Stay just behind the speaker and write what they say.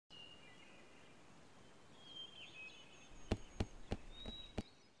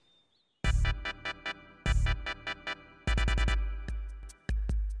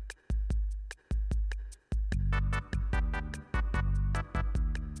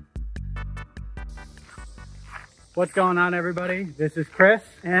What's going on, everybody? This is Chris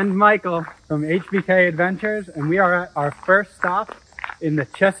and Michael from HBK Adventures, and we are at our first stop in the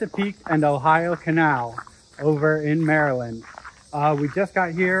Chesapeake and Ohio Canal over in Maryland. We just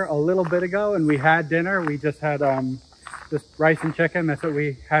got here a little bit ago and we had dinner. We just had just rice and chicken. That's what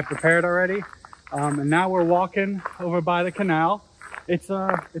we had prepared already. And now we're walking over by the canal. It's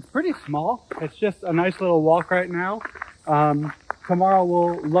pretty small. It's just a nice little walk right now. Tomorrow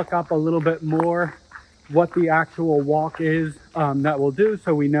we'll look up a little bit more what the actual walk is that we'll do,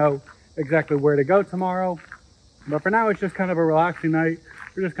 so we know exactly where to go tomorrow. But for now, it's just kind of a relaxing night.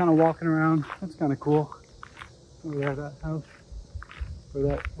 We're just kind of walking around. That's kind of cool. Over there, that house. Or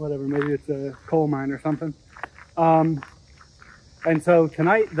that, whatever, maybe it's a coal mine or something. And so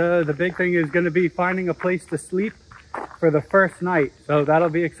tonight, the big thing is going to be finding a place to sleep for the first night. So that'll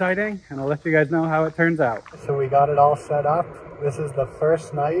be exciting, and I'll let you guys know how it turns out. So we got it all set up. This is the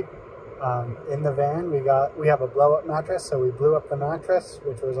first night. In the van, we have a blow-up mattress, so we blew up the mattress,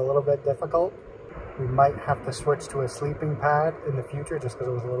 which was a little bit difficult. We might have to switch to a sleeping pad in the future just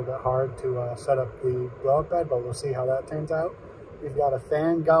because it was a little bit hard to set up the blow-up bed, but we'll see how that turns out. We've got a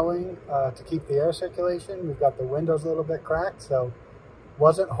fan going to keep the air circulation. We've got the windows a little bit cracked, so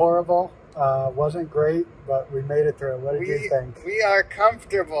wasn't horrible, wasn't great, but we made it through. What did you think? We are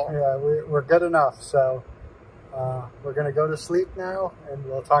comfortable. Yeah, we're good enough, so we're gonna go to sleep now, and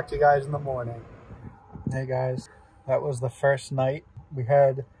we'll talk to you guys in the morning. Hey guys, that was the first night. We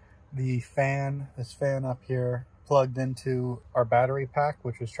had this fan up here plugged into our battery pack,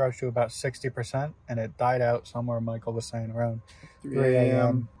 which was charged to about 60%, and it died out somewhere, Michael was saying, around 3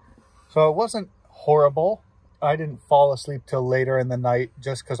 a.m. So it wasn't horrible. I didn't fall asleep till later in the night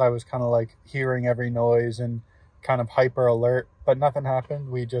just because I was kind of like hearing every noise and kind of hyper alert, but nothing happened.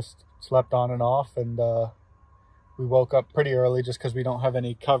 We just slept on and off, and we woke up pretty early just because we don't have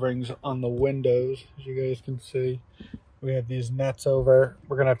any coverings on the windows. As you guys can see, we have these nets over.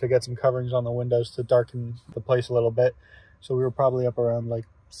 We're gonna have to get some coverings on the windows to darken the place a little bit. So we were probably up around like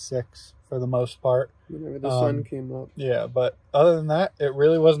 6 for the most part. Whenever the sun came up. Yeah, but other than that, it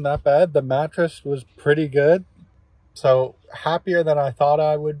really wasn't that bad. The mattress was pretty good. So happier than I thought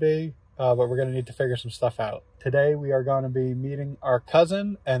I would be, but we're gonna need to figure some stuff out. Today we are going to be meeting our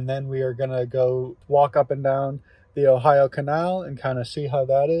cousin, and then we are gonna go walk up and down the Ohio Canal and kind of see how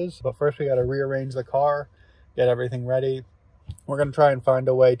that is. But first we got to rearrange the car, get everything ready. We're going to try and find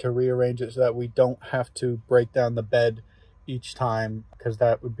a way to rearrange it so that we don't have to break down the bed each time, because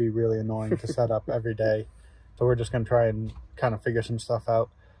that would be really annoying to set up every day. So we're just going to try and kind of figure some stuff out.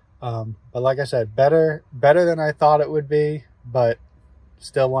 But like I said, better than I thought it would be, but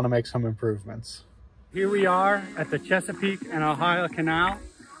still want to make some improvements. Here we are at the Chesapeake and Ohio Canal.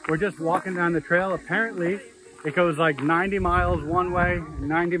 We're just walking down the trail. Apparently it goes like 90 miles one way and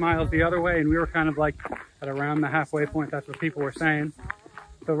 90 miles the other way, and we were kind of like at around the halfway point. That's what people were saying.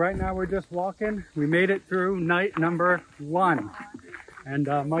 So right now we're just walking. We made it through night number 1, and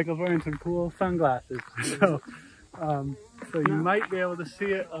Michael's wearing some cool sunglasses. So you might be able to see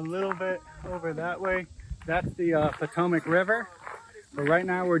it a little bit over that way. That's the Potomac River. But right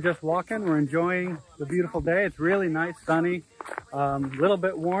now we're just walking. We're enjoying the beautiful day. It's really nice, sunny, a little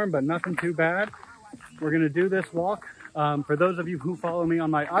bit warm, but nothing too bad. We're going to do this walk. For those of you who follow me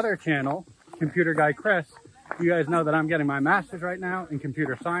on my other channel, Computer Guy Chris, you guys know that I'm getting my master's right now in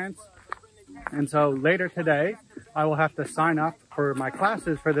computer science. And so later today, I will have to sign up for my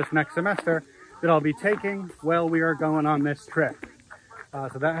classes for this next semester that I'll be taking while we are going on this trip.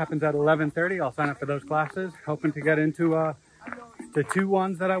 So that happens at 11:30. I'll sign up for those classes, hoping to get into the 2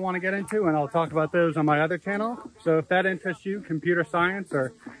 ones that I want to get into, and I'll talk about those on my other channel. So if that interests you, computer science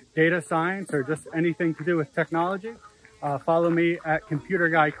or data science or just anything to do with technology, follow me at Computer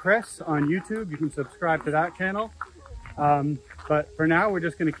Guy Chris on YouTube. You can subscribe to that channel. But for now, we're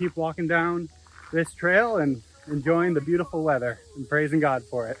just going to keep walking down this trail and enjoying the beautiful weather and praising God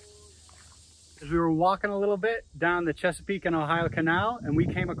for it. As we were walking a little bit down the Chesapeake and Ohio Canal, and we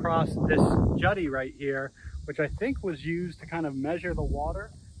came across this jutty right here, which I think was used to kind of measure the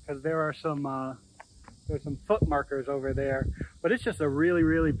water, because there's some foot markers over there. But it's just a really,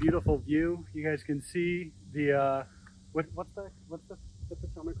 really beautiful view. You guys can see the what's the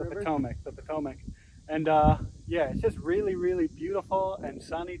Potomac River? The Potomac. And yeah, it's just really, really beautiful and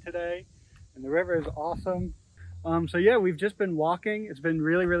sunny today, and the river is awesome. So yeah, we've just been walking. It's been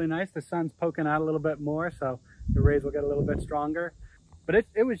really, really nice. The sun's poking out a little bit more, so the rays will get a little bit stronger. But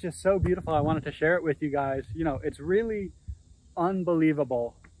it was just so beautiful. I wanted to share it with you guys. You know, it's really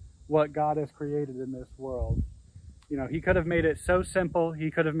unbelievable what God has created in this world. You know, he could have made it so simple.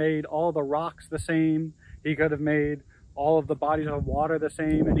 He could have made all the rocks the same. He could have made all of the bodies of water the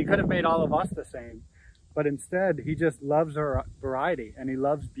same, and he could have made all of us the same. but instead he just loves variety and he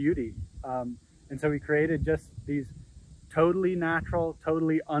loves beauty. And so he created just these totally natural,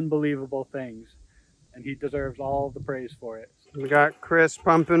 totally unbelievable things, and he deserves all the praise for it. We got Chris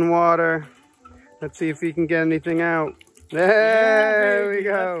pumping water. Let's see if he can get anything out. There we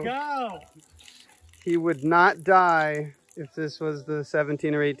go. Let's go. He would not die if this was the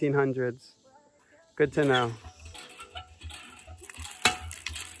 17 or 1800s. Good to know.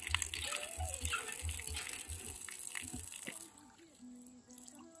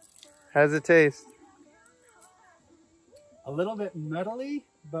 How's it taste? A little bit metally,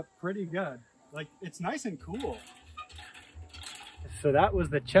 but pretty good. Like, it's nice and cool. So that was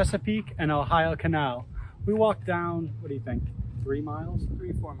the Chesapeake and Ohio Canal. We walked down, what do you think, 3 miles?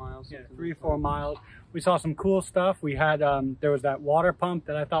 3 or 4 miles. Yeah, 3 or 4 miles. We saw some cool stuff. We had, there was that water pump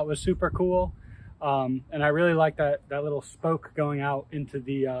that I thought was super cool. And I really liked that little spoke going out into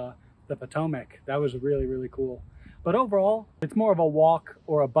the Potomac. That was really, really cool. But overall, it's more of a walk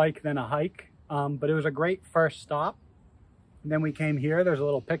or a bike than a hike. But it was a great first stop. And then we came here, there's a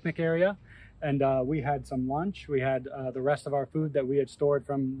little picnic area, and we had some lunch. We had the rest of our food that we had stored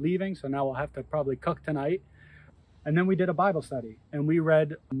from leaving, so now we'll have to probably cook tonight. And then we did a Bible study, and we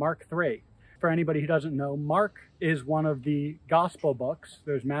read Mark 3. For anybody who doesn't know, Mark is one of the gospel books.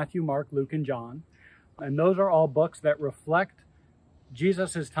 There's Matthew, Mark, Luke, and John. And those are all books that reflect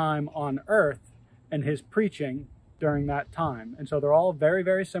Jesus's time on earth and his preaching during that time. And so they're all very,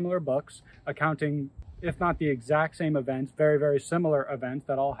 very similar books, accounting, if not the exact same events, very, very similar events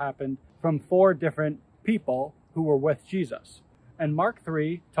that all happened from 4 different people who were with Jesus. And Mark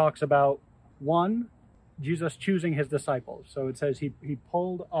 3 talks about, 1, Jesus choosing his disciples. So it says he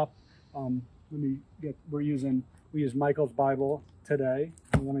pulled up, we use Michael's Bible today.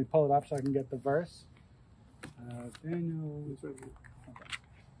 And let me pull it up so I can get the verse. Daniel. Okay.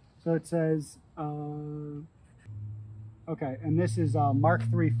 So it says, okay, and this is Mark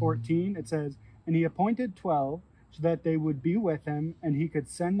 3:14. It says, and he appointed 12 so that they would be with him and he could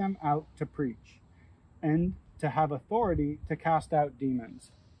send them out to preach and to have authority to cast out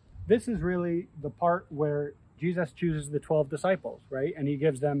demons. This is really the part where Jesus chooses the 12 disciples, right? And he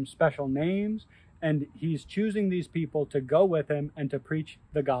gives them special names, and he's choosing these people to go with him and to preach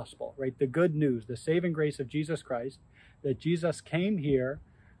the gospel, right? The good news, the saving grace of Jesus Christ, that Jesus came here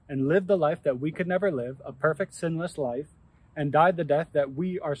and lived the life that we could never live, a perfect sinless life, and died the death that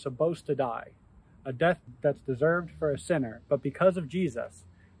we are supposed to die, a death that's deserved for a sinner. But because of Jesus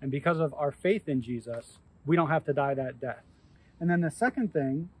and because of our faith in Jesus, we don't have to die that death. And then the second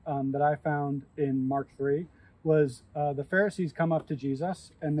thing that I found in Mark 3 was the Pharisees come up to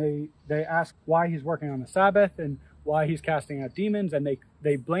Jesus and they ask why he's working on the Sabbath and why he's casting out demons, and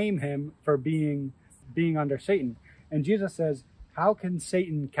they blame him for being under Satan. And Jesus says, how can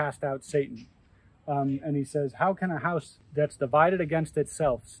Satan cast out Satan? And he says, how can a house that's divided against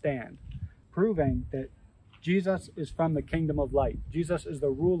itself stand? Proving that Jesus is from the kingdom of light. Jesus is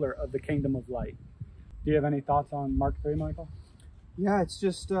the ruler of the kingdom of light. Do you have any thoughts on Mark 3, Michael? Yeah, it's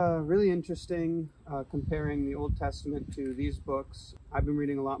just really interesting comparing the Old Testament to these books. I've been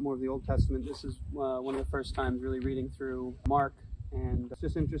reading a lot more of the Old Testament. This is one of the first times really reading through Mark, and it's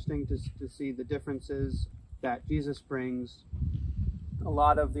just interesting to see the differences that Jesus brings. A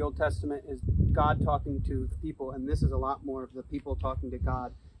lot of the Old Testament is God talking to the people, and this is a lot more of the people talking to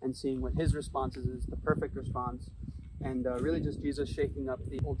God and seeing what his response is the perfect response. And really just Jesus shaking up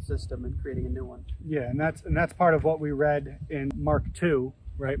the old system and creating a new one. Yeah, and that's part of what we read in Mark 2,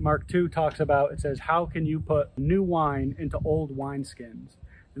 right? Mark 2 talks about, it says, how can you put new wine into old wineskins?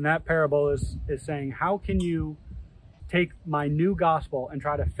 And that parable is saying, how can you take my new gospel and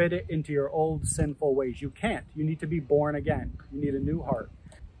try to fit it into your old sinful ways? You can't. You need to be born again. You need a new heart.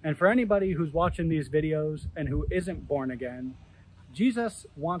 And for anybody who's watching these videos and who isn't born again, Jesus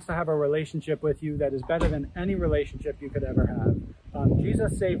wants to have a relationship with you that is better than any relationship you could ever have.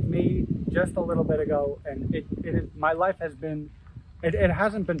 Jesus saved me just a little bit ago, and my life has been, it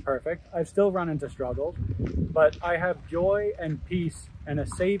hasn't been perfect. I've still run into struggles, but I have joy and peace and a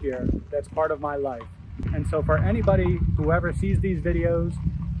Savior that's part of my life. And so for anybody who ever sees these videos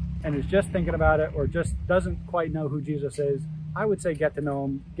and is just thinking about it or just doesn't quite know who Jesus is, I would say get to know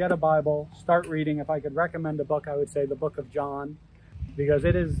him, get a Bible, start reading. If I could recommend a book, I would say the book of John. Because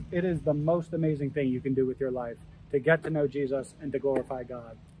it is the most amazing thing you can do with your life, to get to know Jesus and to glorify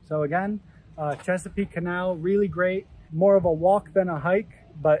God. So again, Chesapeake Canal, really great. More of a walk than a hike,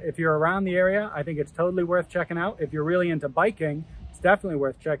 but if you're around the area, I think it's totally worth checking out. If you're really into biking, it's definitely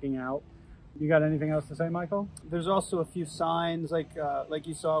worth checking out. You got anything else to say, Michael? There's also a few signs, like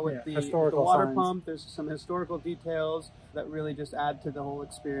you saw with the historical water signs. pump. There's some historical details that really just add to the whole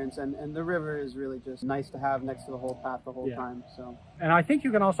experience, and the river is really just nice to have next to the whole path the whole time. So, and I think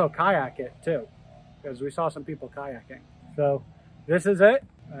you can also kayak it too, because we saw some people kayaking. So this is it.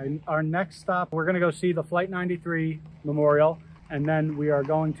 Our next stop, we're going to go see the Flight 93 Memorial, and then we are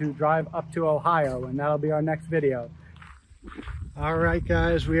going to drive up to Ohio, and that'll be our next video. All right,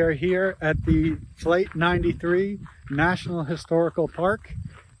 guys, we are here at the Flight 93 National Historical Park.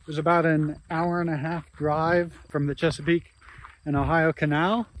 It was about an hour-and-a-half drive from the Chesapeake and Ohio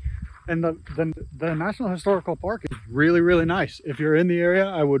Canal. And the National Historical Park is really, really nice. If you're in the area,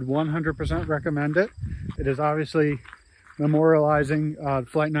 I would 100% recommend it. It is obviously memorializing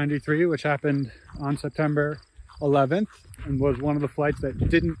Flight 93, which happened on September 11th and was one of the flights that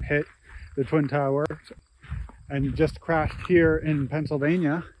didn't hit the Twin Towers and just crashed here in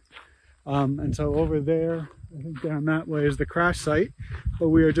Pennsylvania. And so over there, I think down that way is the crash site. But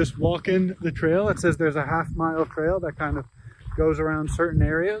we are just walking the trail. It says there's a half-mile trail that kind of goes around certain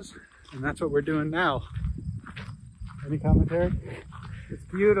areas. And that's what we're doing now. Any commentary? it's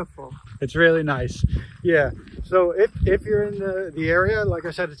beautiful. It's really nice. Yeah. So if you're in the area, like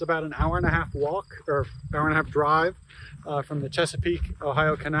I said, it's about an hour-and-a-half walk or hour-and-a-half drive from the Chesapeake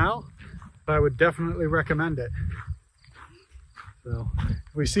Ohio Canal. I would definitely recommend it. So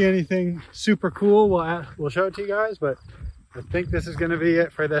if we see anything super cool, we'll show it to you guys, but I think this is going to be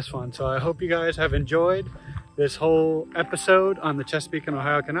it for this one. So I hope you guys have enjoyed this whole episode on the Chesapeake and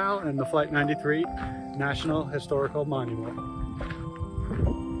Ohio Canal and the Flight 93 National Historical Monument.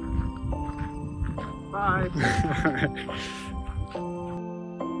 Bye. All right.